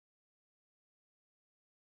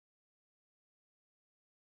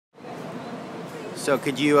So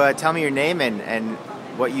could you tell me your name and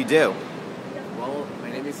what you do? Well,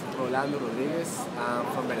 my name is Rolando Rodriguez. I'm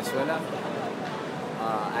from Venezuela.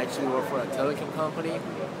 I actually work for a telecom company.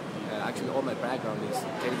 Actually, all my background is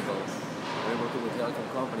technical. I've been working with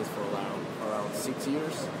telecom companies for around 6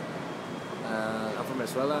 years. I'm from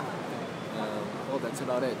Venezuela. Well, that's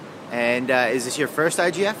about it. And is this your first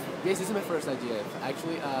IGF? Yes, this is my first IGF.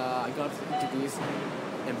 Actually, I got into this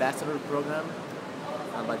ambassador program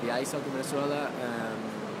by the ISO in Venezuela.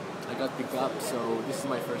 I got picked up, so this is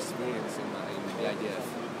my first experience in the IGF.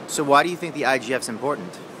 So why do you think the IGF's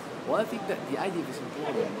important? Well, I think that the IGF is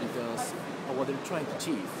important because of what they're trying to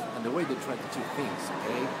achieve and the way they're trying to achieve things,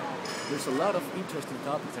 okay? There's a lot of interesting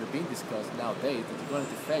topics that are being discussed nowadays that are going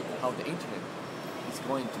to affect how the internet is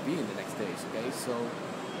going to be in the next days, okay? So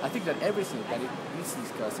I think that everything that it is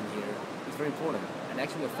discussing here is very important and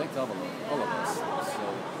actually affects all of us. So,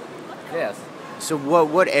 yes. So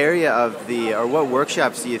what area of or what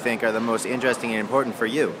workshops do you think are the most interesting and important for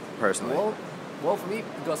you personally? Well, for me,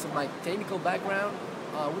 because of my technical background,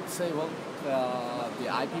 I would say, the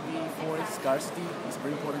IPv4 scarcity is a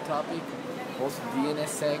very important topic. Also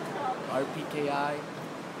DNSSEC, RPKI.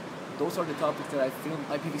 Those are the topics that I feel.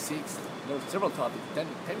 IPv6. There are several topics,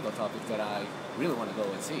 technical topics that I really want to go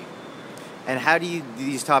and see. And how do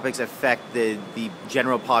these topics affect the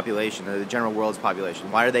general population, or the general world's population?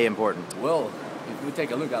 Why are they important? Well, if we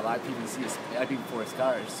take a look at IPv4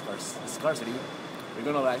 scarcity, we're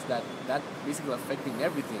going to realize that basically affecting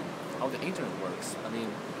everything, how the internet works. I mean,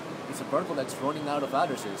 it's a protocol that's running out of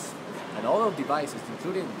addresses, and all of devices,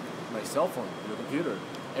 including my cell phone, your computer,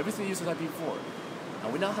 everything uses IPv4.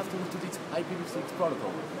 And we now have to move to this IPv6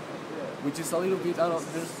 protocol, which is a little bit, I don't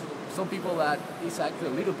know, there's some people that is actually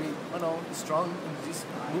a little bit, I don't know, strong in this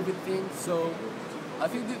moving thing. So I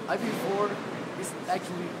think the IPv4 is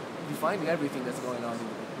actually defining everything that's going on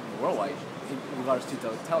worldwide in regards to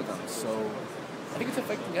telecoms. So I think it's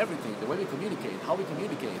affecting everything, the way we communicate, how we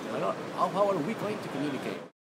communicate, and how are we going to communicate.